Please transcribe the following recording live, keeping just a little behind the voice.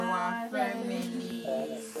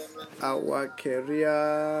our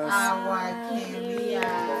careers,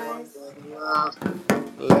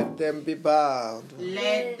 let them be bound.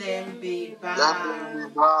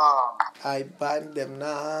 I bind them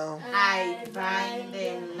now.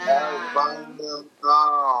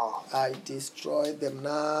 I destroy them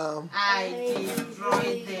now.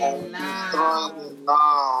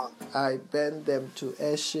 I bend them to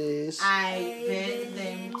ashes.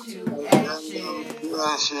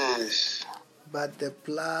 But the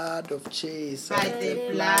blood of Jesus,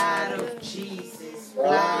 blood of Jesus,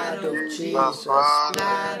 blood of Jesus,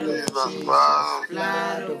 blood of Jesus,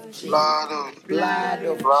 blood of Jesus, blood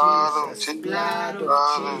of Jesus, blood of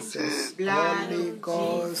Jesus, Holy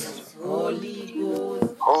Ghost, Holy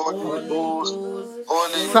Ghost, Holy Ghost,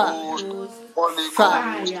 Holy Ghost, Holy Ghost,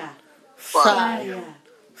 fire, fire,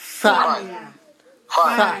 fire,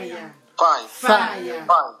 fire, fire,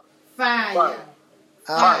 fire.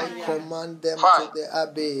 I command them to the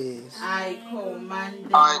abyss. I command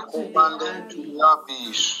them to the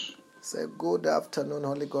abyss. Say, good afternoon,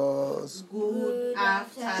 Holy Ghost. Good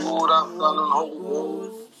afternoon, Holy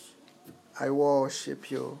Ghost. I worship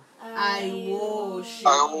you. I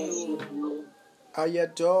worship you. I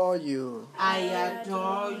adore you. I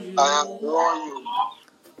adore you. I adore you.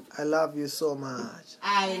 I love you so much.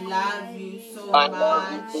 I love you so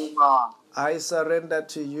much. I surrender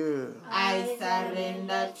to you. I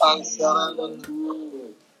surrender to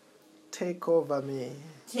you. Take over me.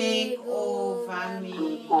 Take over me.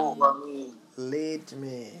 Take over me. Lead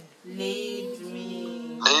me. Lead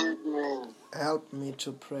me. Lead me. Help me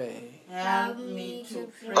to pray. Help me to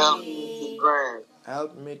pray. Help me to pray.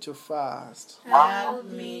 Help me to fast. Help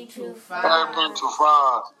me to fast. Help me to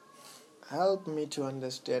fast. Help me to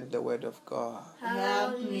understand the word of God.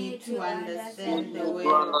 Help me to understand the word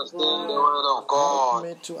of God. Help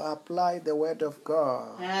me to apply the word of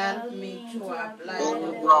God. Help me to apply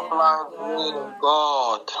the word of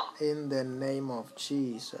God. In the name of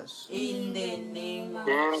Jesus. In the name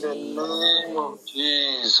of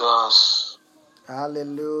Jesus.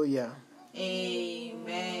 Hallelujah.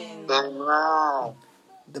 Amen. Amen.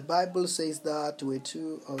 The Bible says that where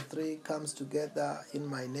 2 or 3 comes together in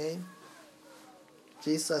my name,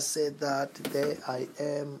 Jesus said that there I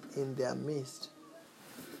am in their midst.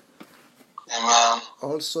 Amen.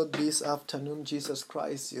 Also this afternoon, Jesus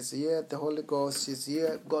Christ is here. The Holy Ghost is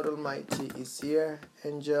here. God Almighty is here.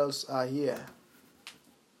 Angels are here.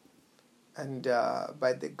 And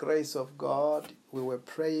by the grace of God, we were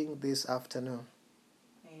praying this afternoon.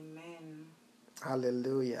 Amen.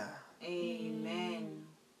 Hallelujah. Amen.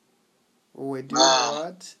 We were doing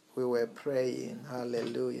what? We were praying.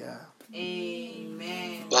 Hallelujah.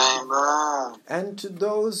 Amen. Amen. And to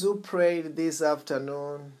those who prayed this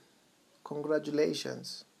afternoon,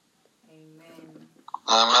 congratulations. Amen.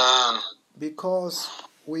 Amen. Because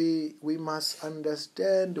we must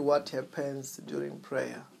understand what happens during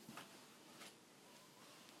prayer.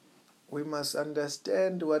 We must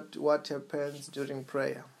understand what happens during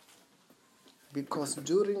prayer. Because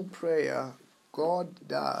during prayer, God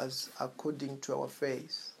does according to our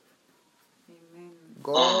faith.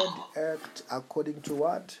 God acts according to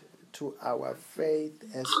what? To our faith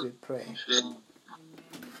as we pray.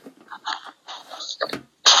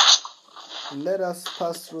 Let us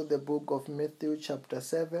pass through the book of Matthew chapter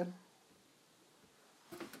 7.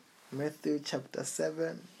 Matthew chapter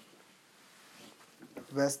 7,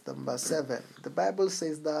 verse number 7. The Bible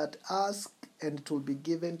says that, ask and it will be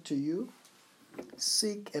given to you.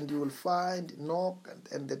 Seek and you will find. Knock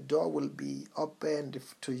and the door will be opened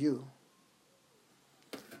to you.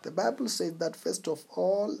 The Bible says that first of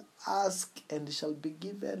all, ask and it shall be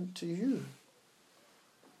given to you.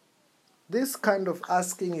 This kind of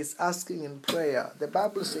asking is asking in prayer. The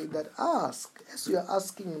Bible says that ask. As you are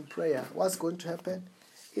asking in prayer, what's going to happen?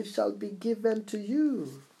 It shall be given to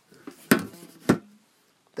you.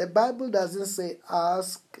 The Bible doesn't say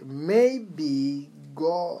ask, maybe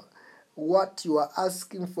God, what you are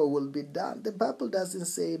asking for will be done. The Bible doesn't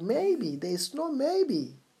say maybe. There is no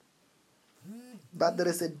maybe. But there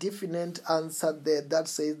is a definite answer there that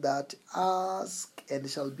says that ask and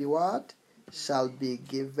shall be what? Shall be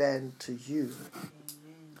given to you.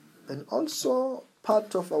 And also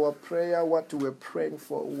part of our prayer, what we were praying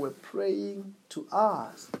for, we were praying to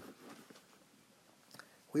ask.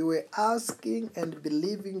 We were asking and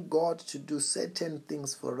believing God to do certain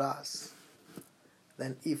things for us.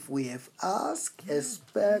 Then if we have asked,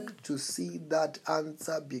 expect to see that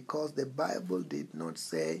answer, because the Bible did not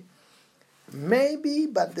say maybe,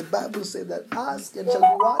 but the Bible said that ask and shall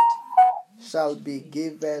be what? Shall be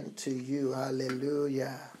given to you.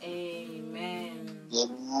 Hallelujah. Amen.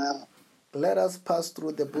 Let us pass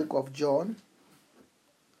through the book of John.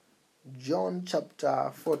 John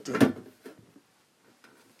chapter 14.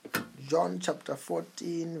 John chapter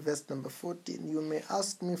 14, verse number 14. You may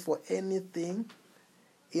ask me for anything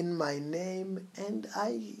in my name, and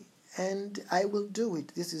I will do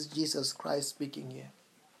it. This is Jesus Christ speaking here.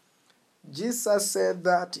 Jesus said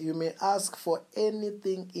that you may ask for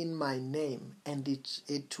anything in my name, and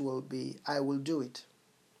it will be, I will do it.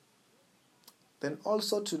 Then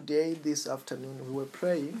also today, this afternoon, we were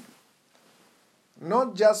praying,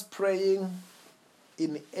 not just praying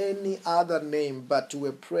in any other name, but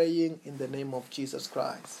we're praying in the name of Jesus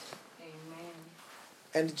Christ. Amen.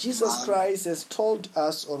 And Jesus Christ has told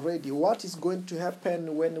us already what is going to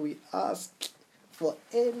happen when we ask for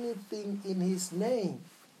anything in his name.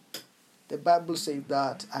 The Bible says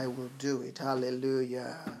that I will do it.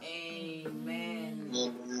 Hallelujah. Amen.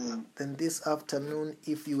 Then this afternoon,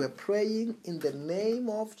 if you were praying in the name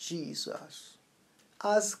of Jesus,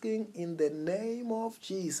 asking in the name of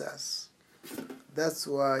Jesus, that's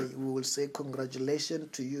why we will say congratulations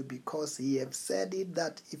to you, because he has said it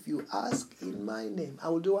that if you ask in my name, I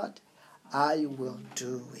will do what? I will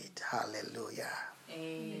do it. Hallelujah.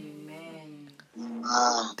 Amen.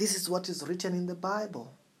 This is what is written in the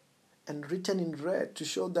Bible and written in red to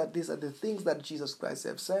show that these are the things that Jesus Christ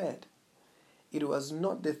have said. It was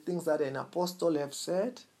not the things that an apostle have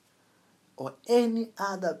said or any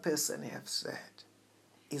other person have said.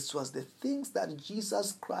 It was the things that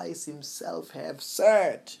Jesus Christ himself have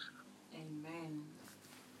said. Amen.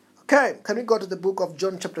 Okay, can we go to the book of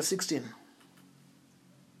John chapter 16?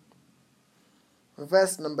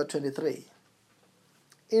 Verse number 23.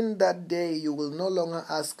 In that day you will no longer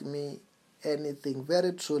ask me anything.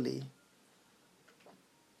 Very truly,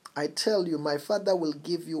 I tell you, my Father will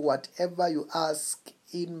give you whatever you ask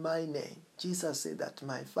in my name. Jesus said that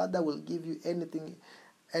my Father will give you anything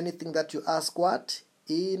that you ask what?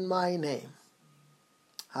 In my name.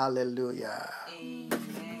 Hallelujah.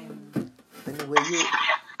 Amen. Then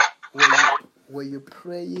were you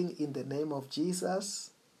praying in the name of Jesus?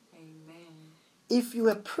 Amen. If you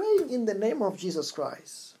are praying in the name of Jesus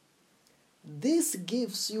Christ, this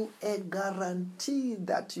gives you a guarantee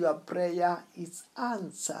that your prayer is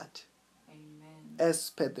answered. Amen. As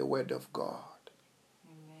per the word of God.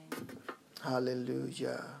 Amen.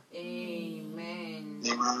 Hallelujah. Amen.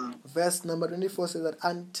 Verse number 24 says that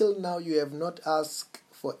until now you have not asked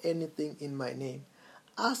for anything in my name.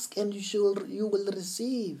 Ask and you will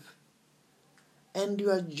receive, and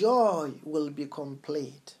your joy will be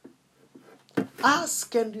complete.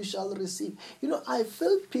 Ask and you shall receive. You know, I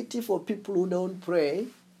feel pity for people who don't pray.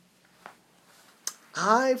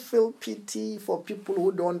 I feel pity for people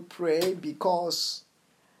who don't pray, because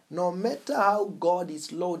no matter how God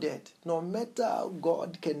is loaded, no matter how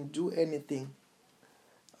God can do anything,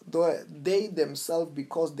 though they themselves,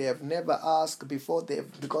 because they have never asked before,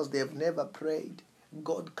 because they have never prayed,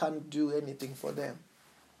 God can't do anything for them.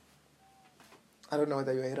 I don't know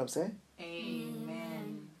whether you hear what I'm saying.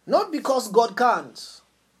 Amen. Not because God can't,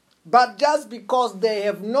 but just because they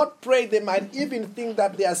have not prayed. They might even think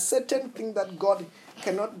that there are certain things that God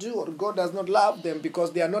cannot do, or God does not love them,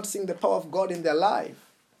 because they are not seeing the power of God in their life.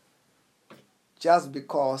 Just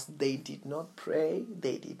because they did not pray,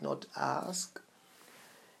 they did not ask.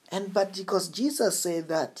 But because Jesus said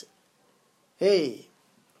that, hey,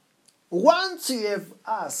 once you have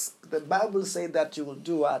asked, the Bible says that you will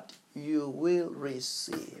do what? You will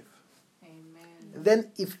receive. Amen.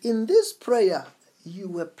 Then if in this prayer you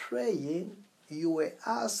were praying, you were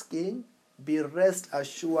asking, be rest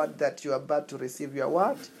assured that you are about to receive your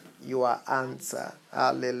what? Your answer.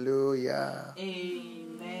 Hallelujah.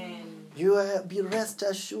 Amen. Be rest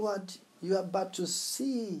assured you are about to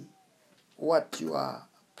see what you are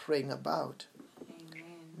praying about. Amen.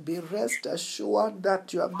 Be rest assured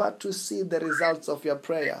that you are about to see the results of your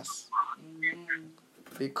prayers. Amen.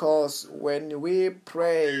 Because when we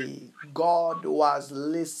pray, God was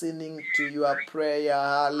listening to your prayer.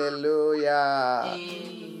 Hallelujah.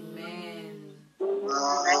 Amen.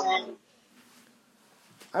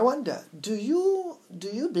 I wonder, do you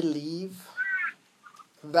believe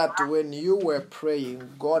that when you were praying,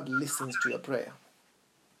 God listens to your prayer?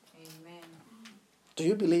 Amen. Do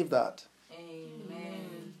you believe that?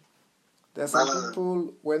 Amen. There are some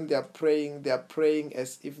people, when they are praying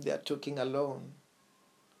as if they are talking alone.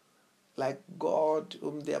 Like God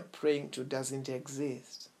whom they are praying to doesn't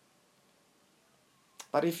exist.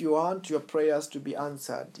 But if you want your prayers to be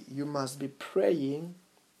answered, you must be praying.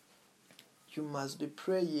 You must be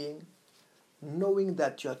praying knowing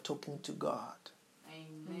that you are talking to God.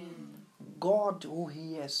 Amen. God who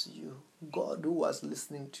hears you. God who was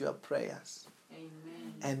listening to your prayers.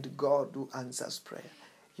 Amen. And God who answers prayer.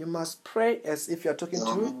 You must pray as if you are talking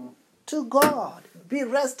to to God. Be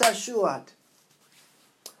rest assured.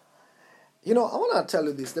 I want to tell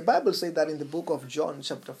you this. The Bible says that in the book of John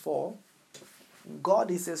chapter 4, God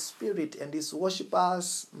is a spirit and his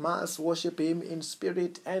worshippers must worship him in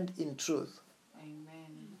spirit and in truth.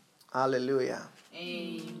 Amen. Hallelujah.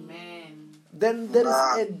 Amen. Then there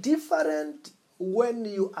is a difference when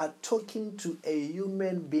you are talking to a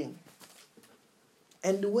human being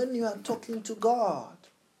and when you are talking to God.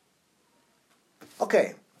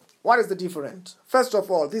 Okay, what is the difference? First of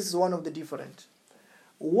all, this is one of the different.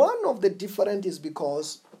 One of the different is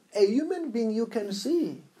because a human being you can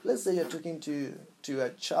see. Let's say you're talking to a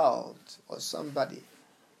child or somebody.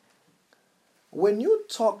 When you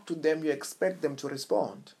talk to them, you expect them to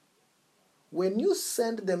respond. When you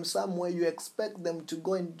send them somewhere, you expect them to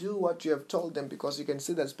go and do what you have told them because you can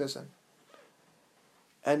see that person.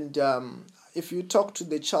 And if you talk to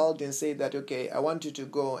the child and say that, okay, I want you to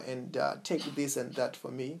go and take this and that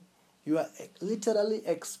for me, you are literally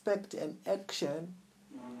expect an action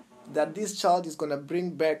that this child is going to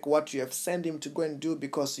bring back what you have sent him to go and do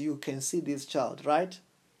because you can see this child, right?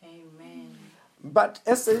 Amen. But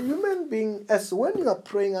as a human being, as when you are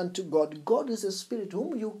praying unto God, God is a spirit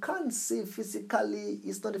whom you can't see physically.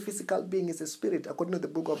 He's not a physical being, he's a spirit, according to the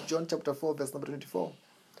book of John chapter 4, verse number 24.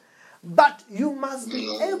 But you must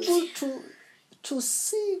be able to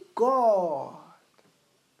see God.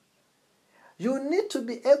 You need to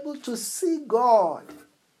be able to see God.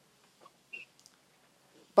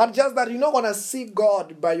 But just that you're not going to see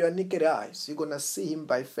God by your naked eyes. You're going to see him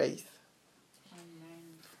by faith. Amen.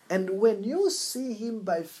 And when you see him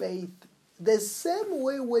by faith, the same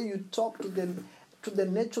way where you talk to the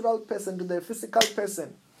natural person, to the physical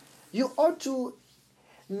person, you ought to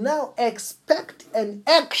now expect an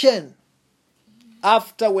action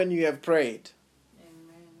after when you have prayed.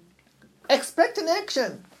 Amen. Expect an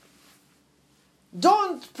action.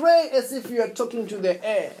 Don't pray as if you are talking to the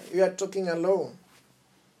air. You are talking alone.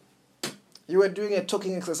 You were doing a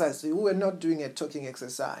talking exercise. You were not doing a talking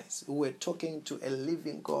exercise. You were talking to a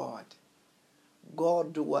living God.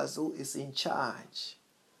 God who is in charge.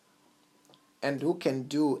 And who can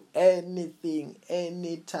do anything,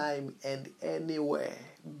 anytime, and anywhere.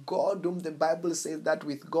 God, whom the Bible says that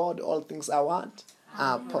with God all things are what?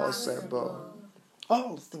 Are possible.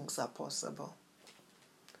 All things are possible.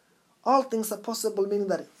 All things are possible, meaning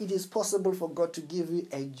that it is possible for God to give you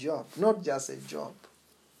a job. Not just a job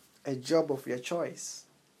of your choice,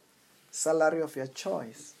 salary of your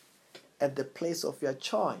choice, at the place of your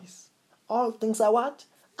choice. All things are what?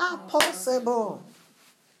 Are possible.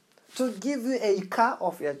 To give you a car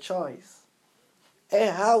of your choice,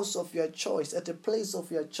 a house of your choice, at a place of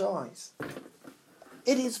your choice.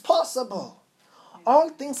 It is possible. All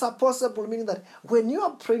things are possible, meaning that when you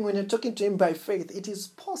are praying, when you're talking to him by faith, it is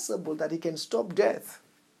possible that he can stop death.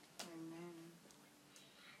 Amen.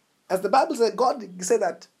 As the Bible says, God said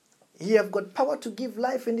that he have got power to give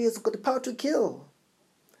life and he has got power to kill.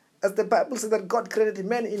 As the Bible says that God created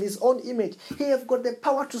man in his own image, he have got the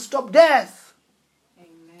power to stop death.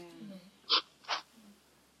 Amen.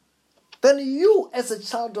 Then you, as a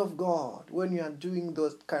child of God, when you are doing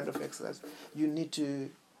those kind of exercises, you need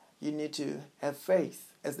to have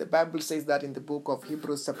faith. As the Bible says that in the book of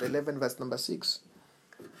Hebrews chapter 11, verse number 6.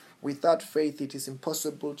 Without faith, it is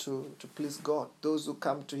impossible to please God. Those who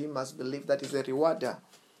come to him must believe that he's a rewarder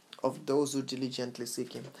of those who diligently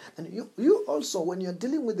seek him. And you also, when you're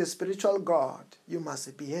dealing with the spiritual God, you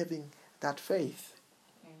must be having that faith.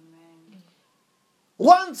 Amen.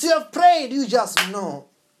 Once you have prayed, you just know,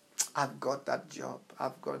 I've got that job.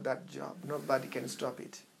 I've got that job. Nobody can stop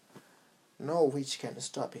it. No witch can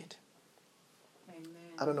stop it. Amen.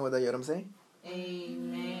 I don't know whether you hear what I'm saying.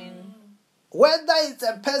 Amen. Whether it's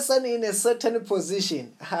a person in a certain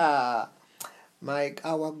position, our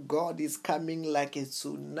God is coming like a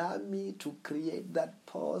tsunami to create that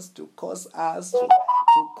pause, to cause us, to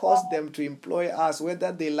cause them to employ us,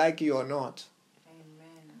 whether they like you or not.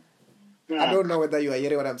 Amen. I don't know whether you are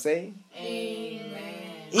hearing what I'm saying. Amen.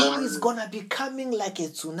 He is going to be coming like a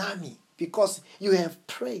tsunami because you have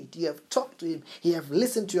prayed, you have talked to him, he have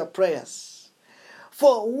listened to your prayers.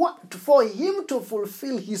 For him to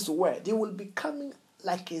fulfill his word, he will be coming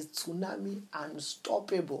like a tsunami,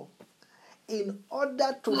 unstoppable, in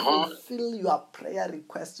order to fulfill your prayer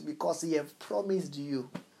request because he have promised you.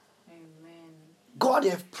 Amen. God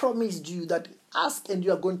have promised you that ask and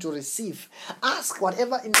you are going to receive. Ask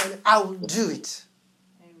whatever in my name, I will do it.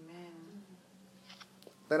 Amen.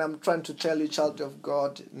 Then I'm trying to tell you, child of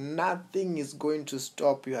God, nothing is going to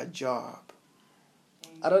stop your job.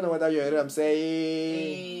 I don't know whether you hear what I'm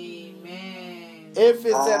saying. Amen. If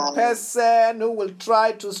it's a person who will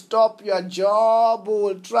try to stop your job, who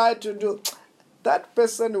will try to do, that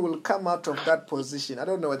person will come out of that position. I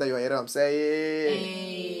don't know whether you hear what I'm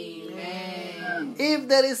saying. Amen. If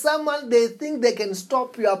there is someone they think they can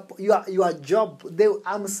stop your job,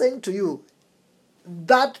 I'm saying to you,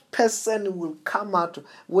 that person will come out,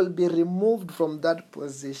 will be removed from that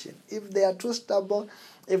position. If they are too stubborn,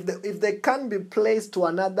 if they can't be placed to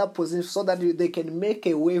another position so that they can make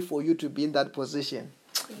a way for you to be in that position,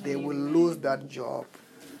 they will lose that job.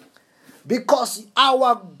 Because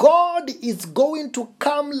our God is going to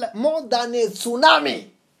come more than a tsunami.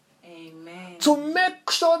 Amen. To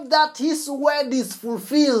make sure that His word is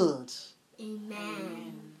fulfilled.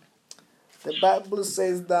 Amen. The Bible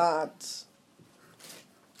says that.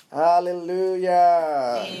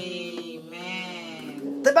 Hallelujah.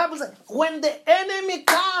 Amen. The Bible says, when the enemy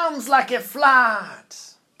comes like a flood,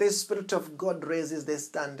 the Spirit of God raises the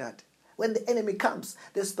standard. When the enemy comes,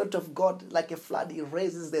 the Spirit of God, like a flood, He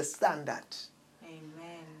raises the standard.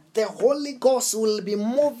 Amen. The Holy Ghost will be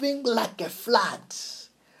moving like a flood,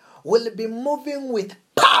 will be moving with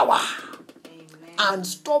power, Amen.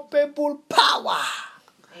 unstoppable power.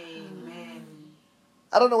 Amen.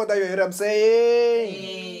 I don't know whether you hear what I'm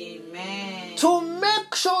saying. Amen. To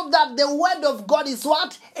make sure that the word of God is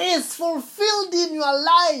what? Is fulfilled in your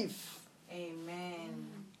life. Amen.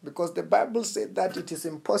 Because the Bible said that it is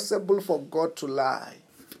impossible for God to lie.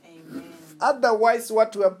 Amen. Otherwise,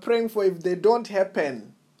 what we are praying for, if they don't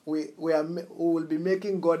happen, we will be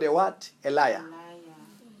making God a what? A liar. Liar.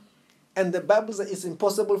 And the Bible says it's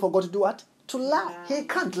impossible for God to do what? To lie. He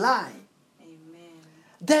can't lie. Amen.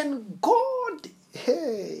 Then God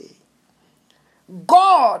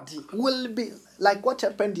will be like what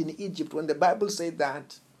happened in Egypt when the Bible said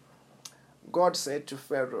that God said to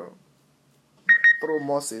Pharaoh through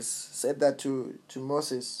Moses, said that to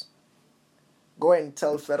Moses, go and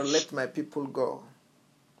tell Pharaoh, let my people go.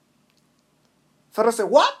 Pharaoh said,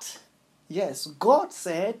 what? Yes, God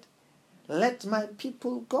said, let my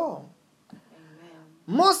people go.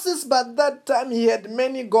 Moses, by that time, he had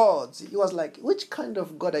many gods. He was like, which kind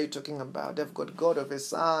of God are you talking about? They've got God of a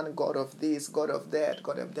son, God of this, God of that,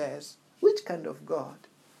 God of this. Which kind of God?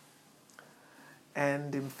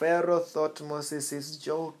 And Pharaoh thought Moses is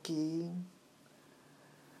joking.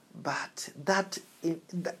 But that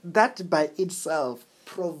by itself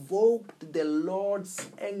provoked the Lord's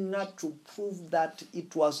anger to prove that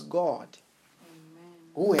it was God. Amen.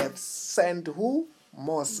 Who have sent who?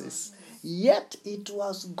 Moses. Yet it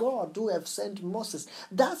was God who have sent Moses.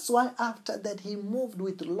 That's why after that he moved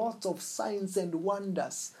with lots of signs and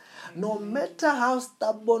wonders. No matter how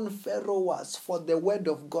stubborn Pharaoh was, for the word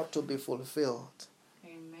of God to be fulfilled.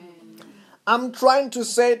 Amen. I'm trying to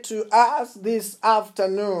say to us this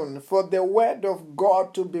afternoon, for the word of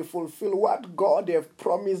God to be fulfilled, what God have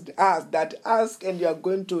promised us, that ask and you are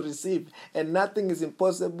going to receive, and nothing is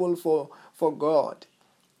impossible for God.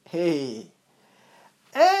 Hey,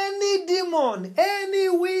 any demon, any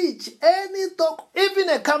witch, any talk, even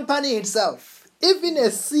a company itself, even a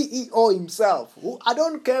CEO himself, I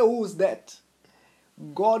don't care who's that,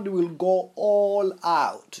 God will go all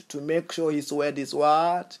out to make sure his word is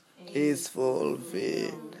what? Is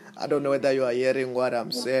fulfilled. I don't know whether you are hearing what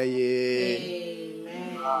I'm saying.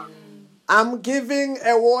 Amen. I'm giving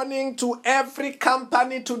a warning to every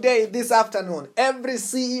company today, this afternoon. Every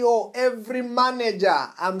CEO, every manager.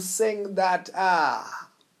 I'm saying that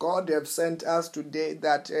God have sent us today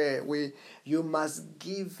that you must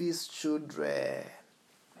give his children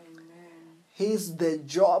the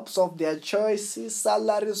jobs of their choices,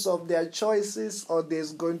 salaries of their choices, or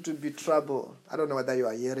there's going to be trouble. I don't know whether you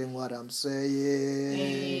are hearing what I'm saying.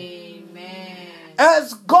 Amen.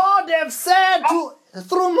 As God have said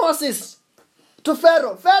through Moses to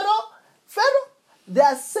Pharaoh, they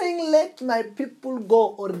are saying, let my people go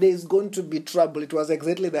or there's going to be trouble. It was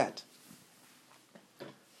exactly that.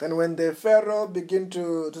 Then when the Pharaoh began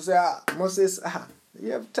to say, Moses,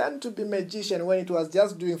 you have turned to be magician, when it was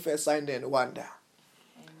just doing first sign and wonder.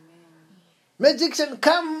 Amen. Magician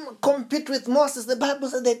come compete with Moses. The Bible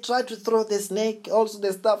said they tried to throw the snake, also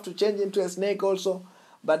the staff to change into a snake also.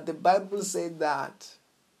 But the Bible said that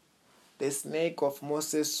the snake of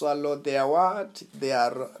Moses swallowed their what?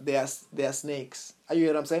 Their snakes. Are you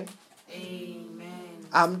hearing what I'm saying? Amen.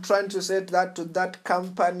 I'm trying to say that to that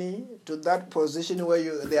company, to that position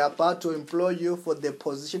where they are about to employ you for the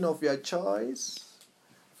position of your choice,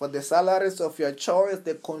 for the salaries of your choice,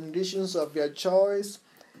 the conditions of your choice.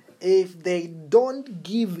 If they don't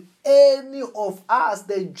give any of us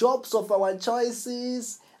the jobs of our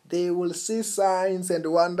choices, they will see signs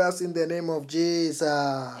and wonders in the name of Jesus.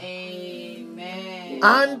 Amen.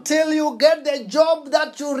 Until you get the job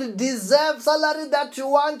that you deserve, salary that you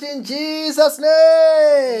want in Jesus'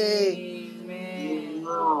 name. Amen.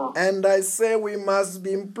 And I say we must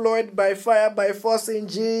be employed by fire, by force in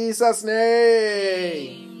Jesus'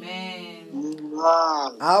 name. Amen.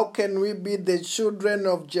 How can we be the children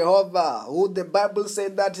of Jehovah, who the Bible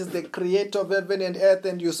said that is the creator of heaven and earth,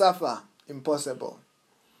 and you suffer? Impossible.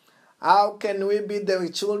 How can we be the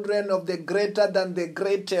children of the greater than the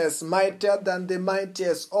greatest, mightier than the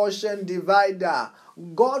mightiest, ocean divider,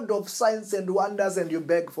 God of signs and wonders, and you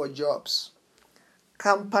beg for jobs?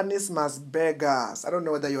 Companies must beg us. I don't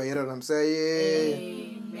know whether you are hearing what I'm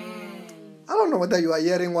saying. Amen. I don't know whether you are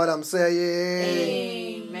hearing what I'm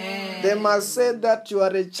saying. Amen. They must say that you are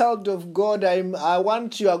a child of God. I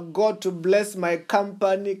want your God to bless my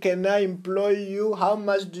company. Can I employ you? How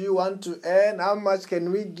much do you want to earn? How much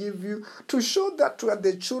can we give you? To show that we are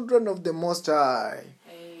the children of the Most High.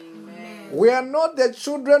 Amen. We are not the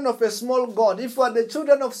children of a small God. If we are the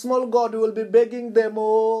children of small God, we will be begging them,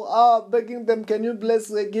 begging them, can you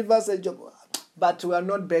give us a job? But we are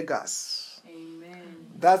not beggars.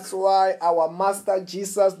 That's why our Master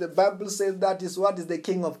Jesus, the Bible says that is what is the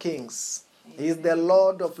King of Kings. He is the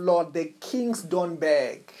Lord of Lords. The kings don't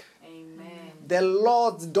beg. Amen. The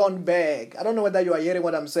lords don't beg. I don't know whether you are hearing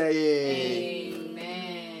what I'm saying.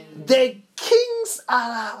 Amen. The kings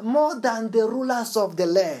are more than the rulers of the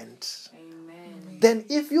land. Amen. Then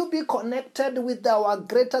if you be connected with our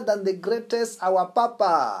greater than the greatest, our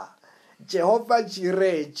Papa, Jehovah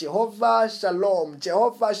Jireh, Jehovah Shalom,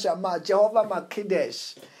 Jehovah Shammah, Jehovah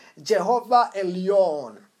Makidesh, Jehovah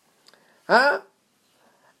Elyon.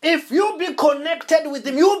 If you be connected with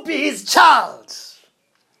him, you be his child.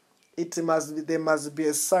 There must be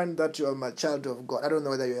a sign that you are my child of God. I don't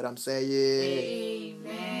know whether you hear what I'm saying.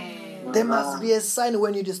 Amen. There must be a sign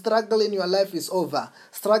when you struggle in your life is over.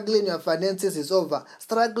 Struggle in your finances is over.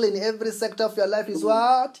 Struggle in every sector of your life is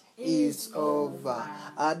what? Is over.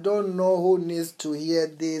 I don't know who needs to hear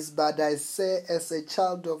this, but I say as a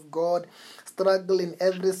child of God, struggle in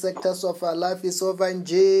every sector of our life is over in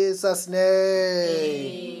Jesus'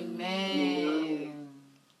 name. Amen.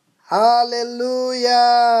 Hallelujah.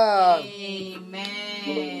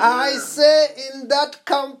 Amen. I say in that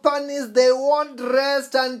companies, they won't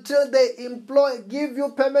rest until they give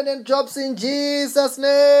you permanent jobs in Jesus'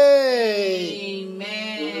 name.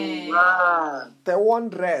 Amen. They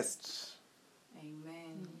won't rest.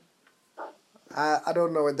 Amen. I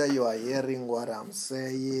don't know whether you are hearing what I'm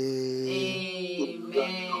saying.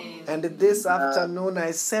 Amen. And this afternoon,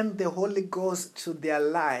 I send the Holy Ghost to their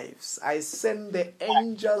lives. I send the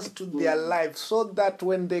angels to their lives so that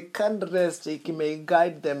when they can't rest, He may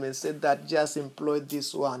guide them and say that just employ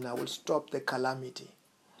this one. I will stop the calamity.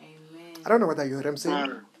 Amen. I don't know whether you hear him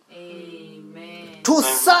saying. Amen. To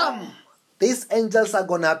some, these angels are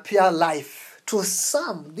going to appear live. To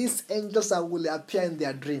some, these angels will appear in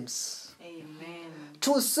their dreams. Amen.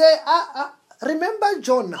 To say, remember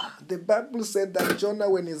Jonah. The Bible said that Jonah,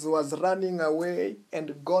 when he was running away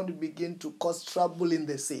and God began to cause trouble in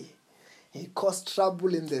the sea. He caused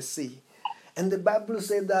trouble in the sea. And the Bible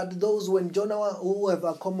said that those when Jonah, who have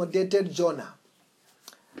accommodated Jonah,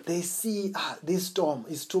 they see this storm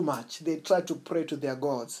is too much. They try to pray to their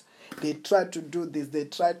gods. They try to do this. They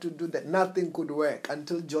try to do that. Nothing could work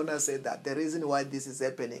until Jonah said that the reason why this is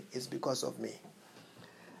happening is because of me.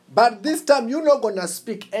 But this time, you're not going to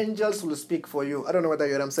speak. Angels will speak for you. I don't know whether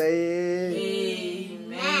you hear what I'm saying.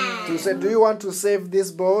 Amen. To say, do you want to save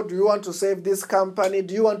this boat? Do you want to save this company?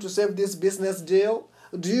 Do you want to save this business deal?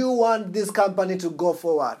 Do you want this company to go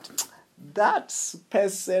forward? That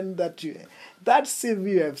person that CV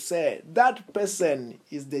you have said, that person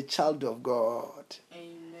is the child of God.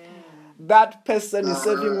 Amen. That person is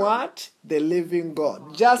serving what? The living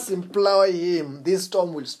God. Just employ him. This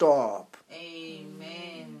storm will stop.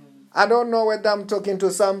 Amen. I don't know whether I'm talking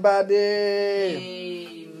to somebody.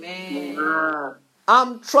 Amen.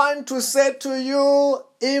 I'm trying to say to you,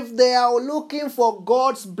 if they are looking for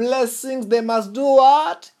God's blessings, they must do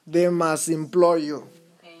what? They must employ you.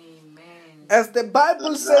 Amen. As the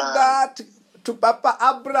Bible said that to Papa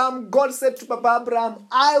Abraham, God said to Papa Abraham,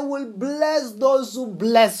 I will bless those who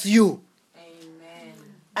bless you. Amen.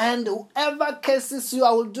 And whoever curses you,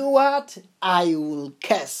 I will do what? I will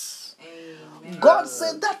curse. Amen. God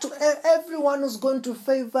said that to everyone who's going to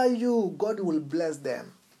favor you, God will bless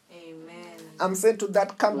them. Amen. I'm saying to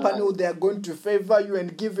that company who they are going to favor you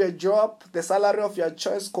and give you a job, the salary of your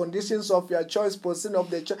choice, conditions of your choice, position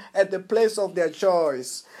of their choice, at the place of their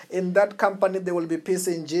choice. In that company, there will be peace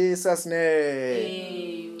in Jesus'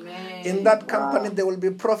 name. Amen. In that company, there will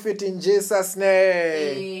be profit in Jesus'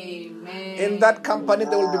 name. Amen. In that company,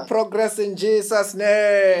 there will be progress in Jesus'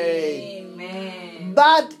 name. Amen.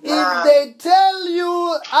 But if they tell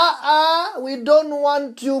you, we don't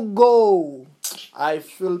want you go, I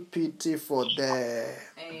feel pity for them.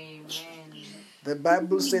 Amen. The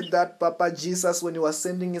Bible said that Papa Jesus, when he was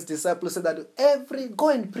sending his disciples, said that go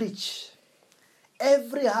and preach.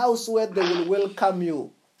 Every house where they will welcome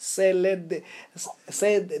you, say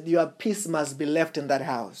that your peace must be left in that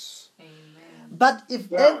house. Amen. But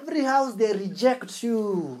if every house they reject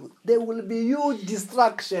you, there will be huge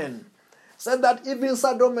destruction. So that even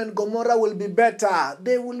Sodom and Gomorrah will be better.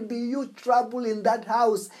 There will be huge trouble in that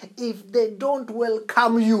house if they don't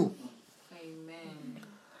welcome you. Amen.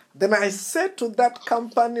 Then I said to that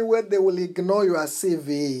company where they will ignore your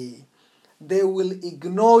CV, they will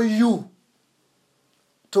ignore you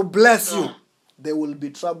to bless you. There will be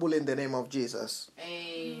trouble in the name of Jesus.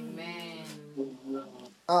 Amen.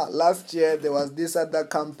 Last year there was this other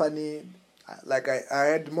company. Like I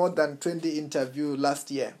had more than 20 interviews last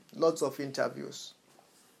year. Lots of interviews.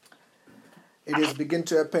 It is beginning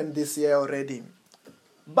to happen this year already.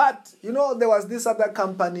 But, there was this other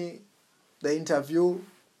company, the interview,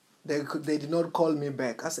 they did not call me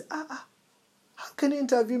back. I said, how can you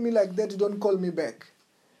interview me like that? You don't call me back.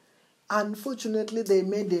 Unfortunately, they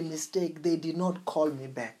made a mistake. They did not call me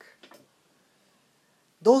back.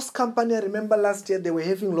 Those companies, I remember last year, they were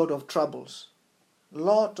having a lot of troubles.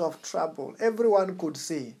 Lot of trouble. Everyone could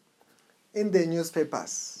see in the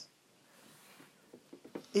newspapers.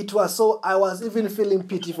 It was so, I was even feeling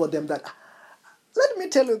pity for them that, let me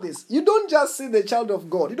tell you this, you don't just see the child of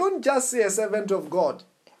God. You don't just see a servant of God.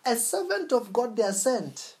 A servant of God, they are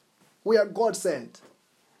sent. We are God sent.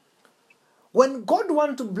 When God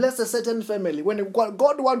wants to bless a certain family, when God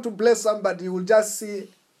wants to bless somebody, you will just see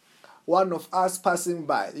one of us passing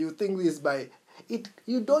by. You think this by...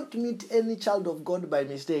 You don't meet any child of God by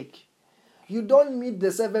mistake. You don't meet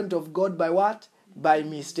the servant of God by what? By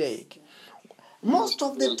mistake. Most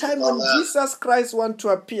of the time when Jesus Christ wants to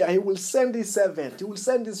appear, he will send his servant. He will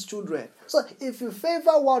send his children. So if you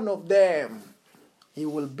favor one of them, he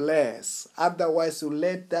will bless. Otherwise, you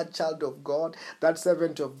let that child of God, that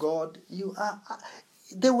servant of God,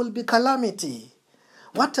 there will be calamity.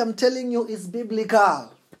 What I'm telling you is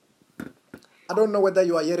biblical. I don't know whether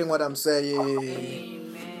you are hearing what I'm saying. Amen.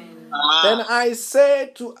 Then I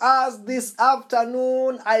say to us this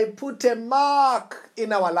afternoon, I put a mark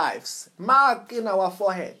in our lives, mark in our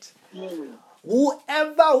forehead.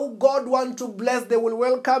 Whoever who God wants to bless, they will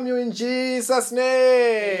welcome you in Jesus'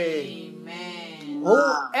 name. Amen.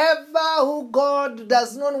 Whoever who God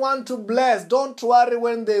does not want to bless, don't worry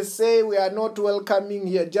when they say we are not welcoming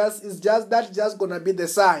here. That's just going to be the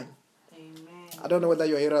sign. I don't know whether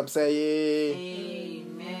you hear what I'm saying.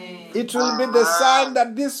 Amen. It will be the sign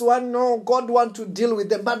that this one, no, God wants to deal with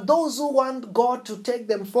them. But those who want God to take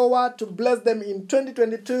them forward, to bless them in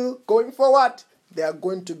 2022, going forward, they are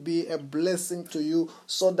going to be a blessing to you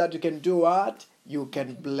so that you can do what? You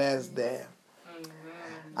can bless them. Amen.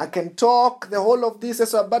 I can talk the whole of this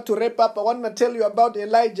as I'm about to wrap up. I want to tell you about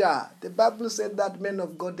Elijah. The Bible said that man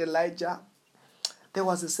of God, Elijah, there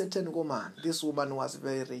was a certain woman. This woman was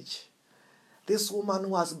very rich. This woman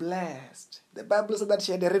was blessed. The Bible said that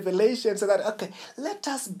she had a revelation, said that, okay, let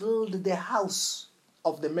us build the house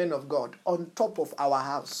of the man of God on top of our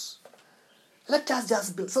house. Let us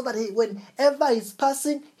just build, so that whenever he's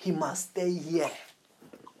passing, he must stay here.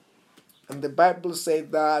 And the Bible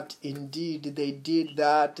said that indeed they did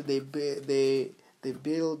that. They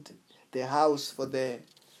built the house for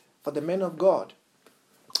the man of God.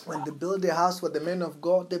 When they built the house for the man of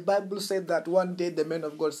God, the Bible said that one day the man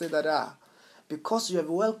of God said that, because you have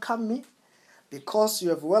welcomed me,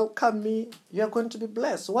 you are going to be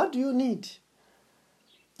blessed. What do you need?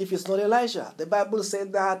 If it's not Elijah, the Bible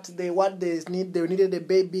said that they needed a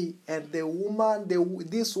baby, and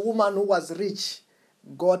this woman who was rich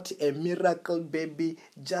got a miracle baby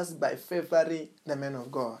just by favoring the man of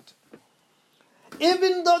God.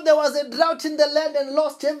 Even though there was a drought in the land and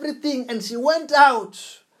lost everything, and she went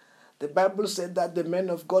out, the Bible said that the man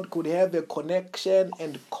of God could have a connection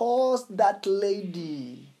and cause that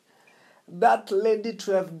lady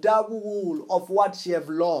to have double of what she have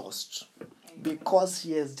lost, because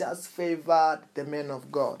she has just favored the man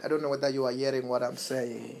of God. I don't know whether you are hearing what I'm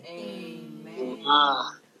saying. Amen.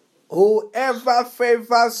 Whoever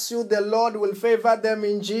favors you, the Lord will favor them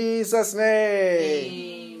in Jesus'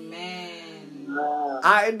 name. Amen.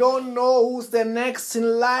 I don't know who's the next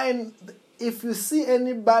in line. If you see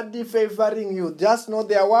anybody favoring you, just know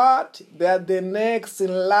they are what? They are the next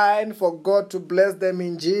in line for God to bless them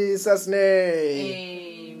in Jesus'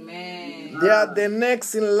 name. Amen. They are the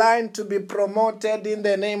next in line to be promoted in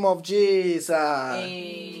the name of Jesus.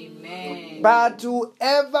 Amen. But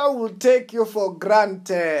whoever will take you for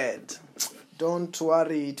granted, don't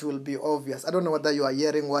worry, it will be obvious. I don't know whether you are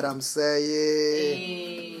hearing what I'm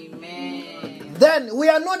saying. Amen. Then we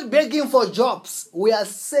are not begging for jobs. We are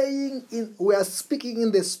speaking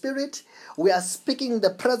in the spirit. We are speaking in the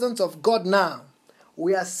presence of God now.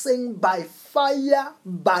 We are saying by fire,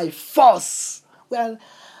 by force. Well,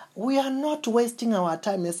 we are not wasting our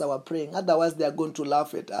time as our praying. Otherwise, they are going to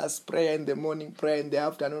laugh at us. Prayer in the morning, prayer in the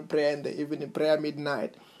afternoon, prayer in the evening, prayer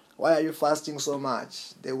midnight. Why are you fasting so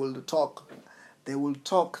much? They will talk. They will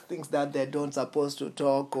talk things that they don't supposed to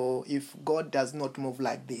talk, or if God does not move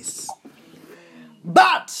like this.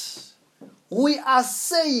 But we are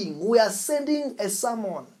sending a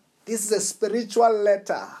sermon. This is a spiritual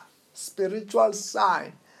letter, spiritual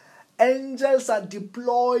sign. Angels are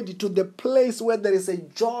deployed to the place where there is a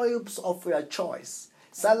jobs of your choice,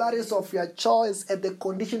 salaries of your choice, and the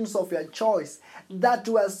conditions of your choice. That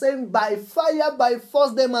we are saying by fire, by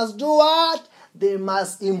force, they must do what? They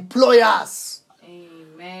must employ us.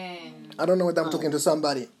 Amen. I don't know whether I'm talking to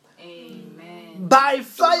somebody. Amen. By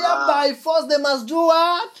fire, by force, they must do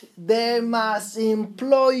what? They must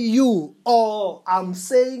employ you. Or I'm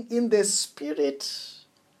saying in the spirit,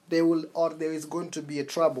 there is going to be a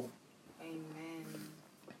trouble. Amen.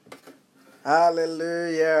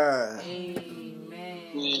 Hallelujah. Amen.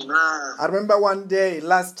 I remember one day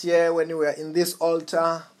last year when we were in this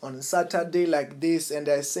altar on Saturday like this, and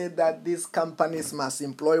I said that these companies must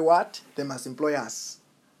employ what? They must employ us.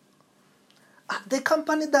 The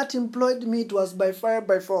company that employed me, it was by fire,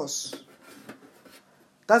 by force.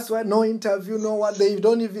 That's why no interview, no one. They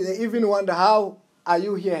don't even wonder, how are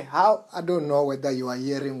you here? How? I don't know whether you are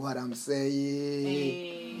hearing what I'm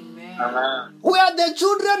saying. Amen. We are the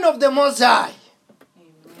children of the Most High.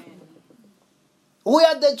 Amen. We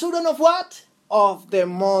are the children of what? Of the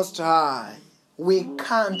Most High. We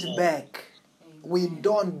can't beg. We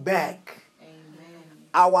don't beg. Amen.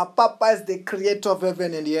 Our Papa is the creator of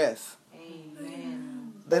heaven and the earth.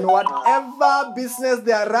 Amen. Then whatever business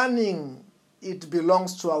they are running, it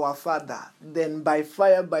belongs to our Father. Then by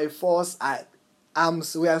fire, by force,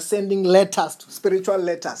 we are sending letters, spiritual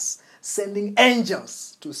letters, sending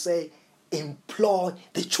angels to say, employ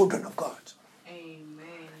the children of God.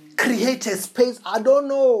 Amen. Create a space. I don't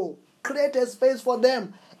know. Create a space for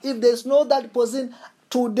them. If there's no that person,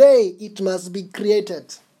 today it must be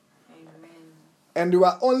created. Amen. And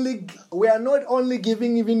we are not only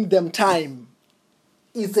giving even them time.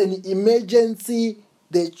 It's an emergency.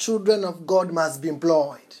 The children of God must be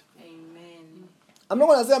employed. Amen. I'm not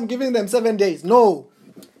going to say I'm giving them 7 days. No.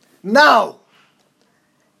 Now,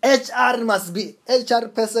 HR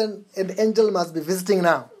person and angel must be visiting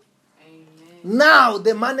now. Amen. Now,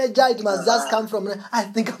 the manager, it must just come from, I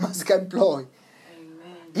think I must employ. Amen.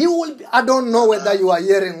 He will be, I don't know whether you are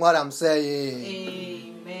hearing what I'm saying. Amen.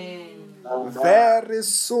 Very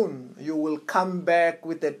soon, you will come back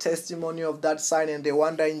with a testimony of that sign and the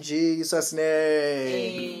wonder in Jesus'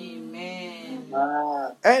 name.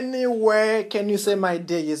 Amen. Anyway, can you say my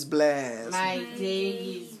day is blessed? My day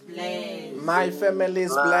is blessed. My family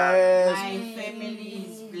is blessed. My family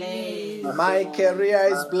is blessed. My career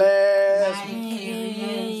is blessed. My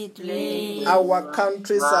career is blessed. Our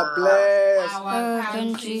countries are blessed. Our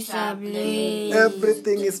countries are blessed.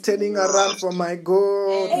 Everything is turning around for my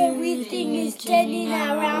good. Everything is turning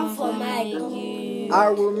around for my good. I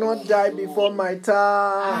will not die before my I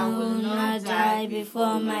time. will not die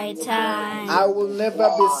before my time. I will never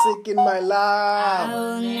be sick in my I life.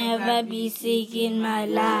 will never be sick in my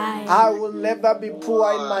life. I will never be poor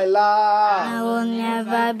in my life. I will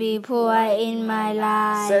never be poor in my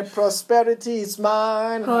Say life. prosperity is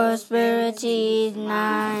mine. Prosperity is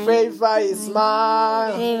mine. Favor is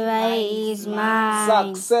mine. Favor is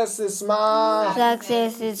mine. Success is mine.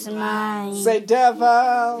 Success is mine. Say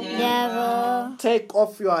devil, Devil, take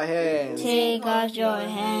off your hands take out your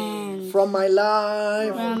hands from my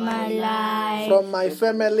life, from my life, from my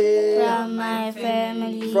family, from my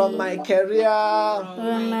family, from my career,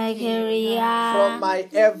 from my career, from my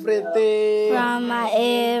everything. from my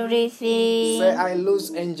everything. Say I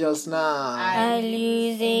lose angels now. I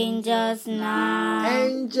lose angels now.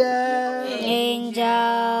 Angel,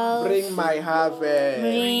 Angels, bring my harvest,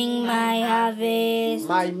 bring my harvest,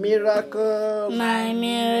 my miracle, my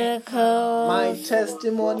miracle, my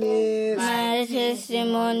testimonies, my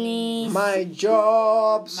testimonies, my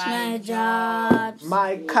jobs, my jobs,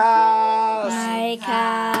 my cars, my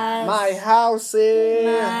cars, my houses,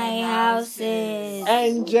 my houses,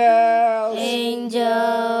 angels,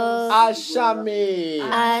 angels, usher me.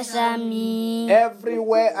 usher me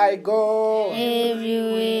Everywhere I go,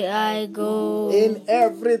 everywhere I go, in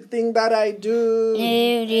everything that I do,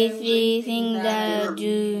 everything that I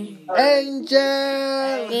do.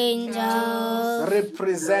 angels, Angels,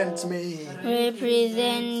 represent me,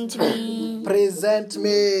 represent me, present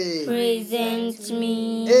me, present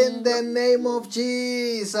me, in the name of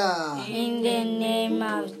Jesus. in the name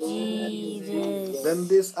of Jesus. Then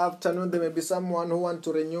this afternoon there may be someone who want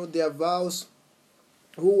to renew their vows,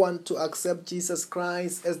 who want to accept Jesus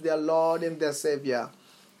Christ as their Lord and their Savior.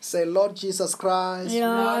 Say, Lord Jesus Christ,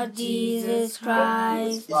 Lord Jesus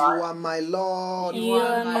Christ, you are my Lord, you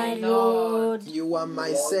are my Lord, you are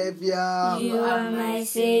my Savior. you are my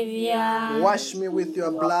Savior. Wash me with your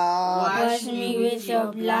blood. Wash me with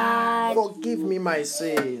your blood. Forgive me my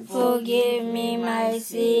sins. Forgive me my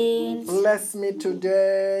sins. Bless me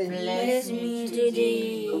today. Bless me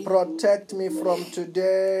today. Protect me from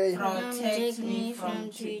today Protect me from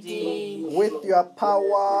today. with your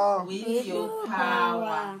power With your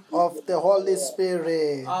power of the Holy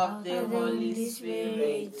Spirit. of the Holy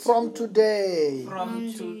Spirit. From today,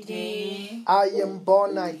 From today, I am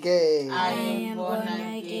born again. I am born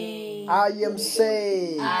again. I am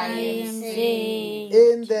saved. I am saved.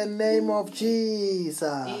 In the name of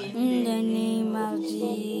Jesus. In the name of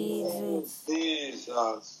Jesus.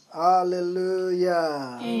 Jesus.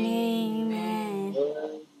 Hallelujah. Amen.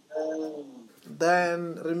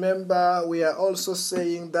 Then remember, we are also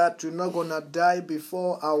saying that we're not going to die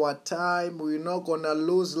before our time. We're not going to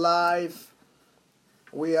lose life.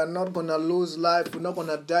 We are not going to lose life. We're not going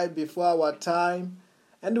to die before our time.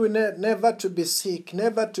 And we never to be sick,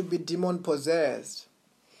 never to be demon-possessed.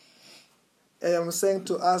 I am saying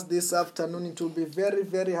to us this afternoon, it will be very,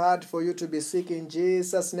 very hard for you to be sick in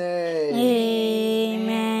Jesus' name.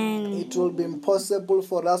 Amen. It will be impossible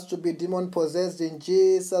for us to be demon-possessed in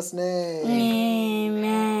Jesus' name.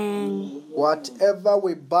 Amen. Whatever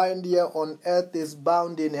we bind here on earth is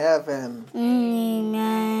bound in heaven.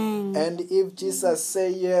 Amen. And if Jesus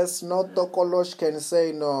say yes, no tokolosh can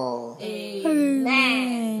say no.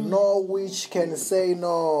 Amen. No witch can say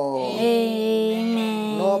no.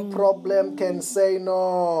 Amen. No problem can say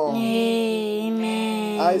no.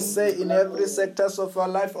 Amen. I say in every sectors of our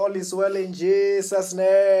life, all is well in Jesus'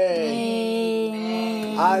 name.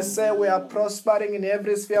 Amen. I say we are prospering in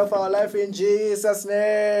every sphere of our life in Jesus'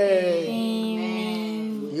 name.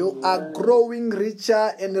 Amen. You are growing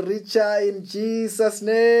richer and richer in Jesus'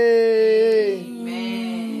 name.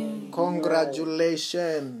 Amen.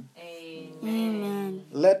 Congratulations. Amen.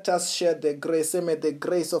 Let us share the grace. May the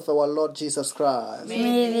grace of our Lord Jesus Christ,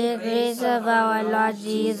 May the grace of our Lord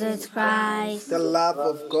Jesus Christ, the love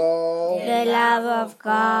of God, the love of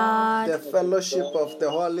God, the fellowship of the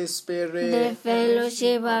Holy the Spirit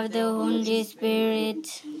fellowship of the Holy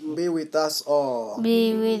Spirit be with us all.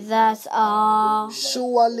 be with us all.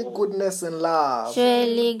 Surely goodness and love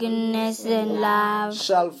Surely goodness and love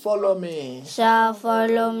shall follow me shall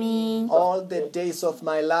follow me all the days of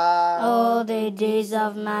my life, all the days of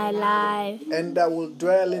my life, and I will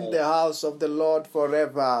dwell in the house of the Lord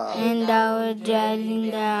forever. and I will dwell in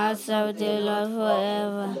the house of the Lord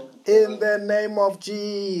forever. In the name of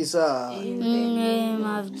Jesus. In the name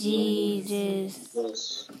of Jesus.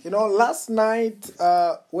 Yes. You know, last night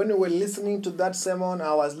when we were listening to that sermon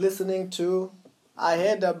I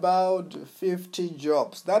heard about 50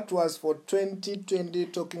 jobs. That was for 2020,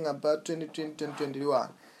 talking about 2020, 2021.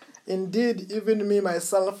 Indeed, even me,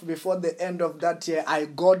 myself, before the end of that year, I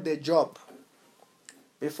got the job.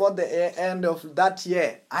 Before the end of that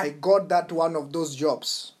year, I got that one of those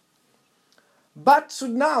jobs. But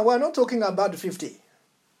now, we're not talking about 50.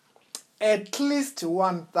 At least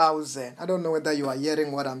 1,000. I don't know whether you are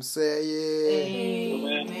hearing what I'm saying.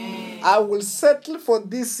 Amen. I will settle for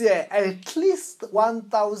this year at least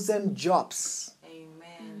 1,000 jobs.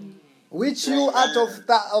 Amen. Which you, out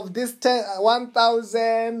of this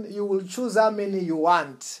 1,000, you will choose how many you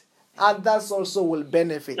want. Others also will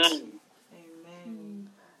benefit. Amen.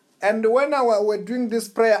 And when we're doing this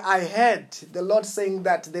prayer, I heard the Lord saying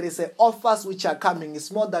that there is offers which are coming.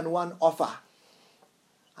 It's more than one offer.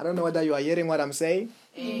 I don't know whether you are hearing what I'm saying.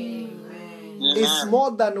 Amen. It's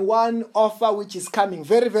more than one offer which is coming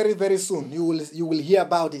very, very, very soon. You will hear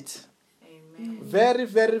about it. Amen. Very,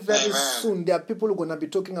 very, very soon. There are people who are going to be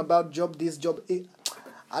talking about job, this job.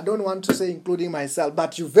 I don't want to say including myself,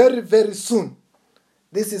 but you very, very soon.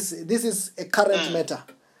 This is a current matter.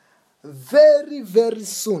 very, very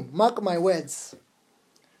soon, mark my words,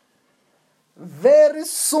 very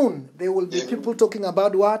soon there will be people talking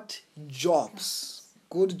about what? Jobs.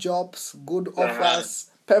 Good jobs, good offers,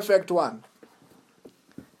 perfect one.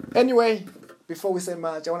 Anyway, before we say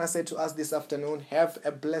much, I want to say to us this afternoon, have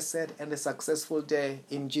a blessed and a successful day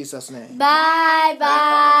in Jesus' name.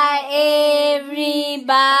 Bye-bye,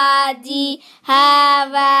 everybody.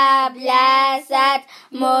 Have a blessed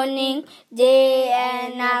morning, day,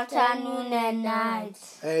 and afternoon and night.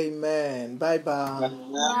 Amen. Bye-bye.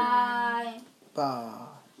 Bye. Bye.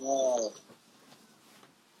 Yeah.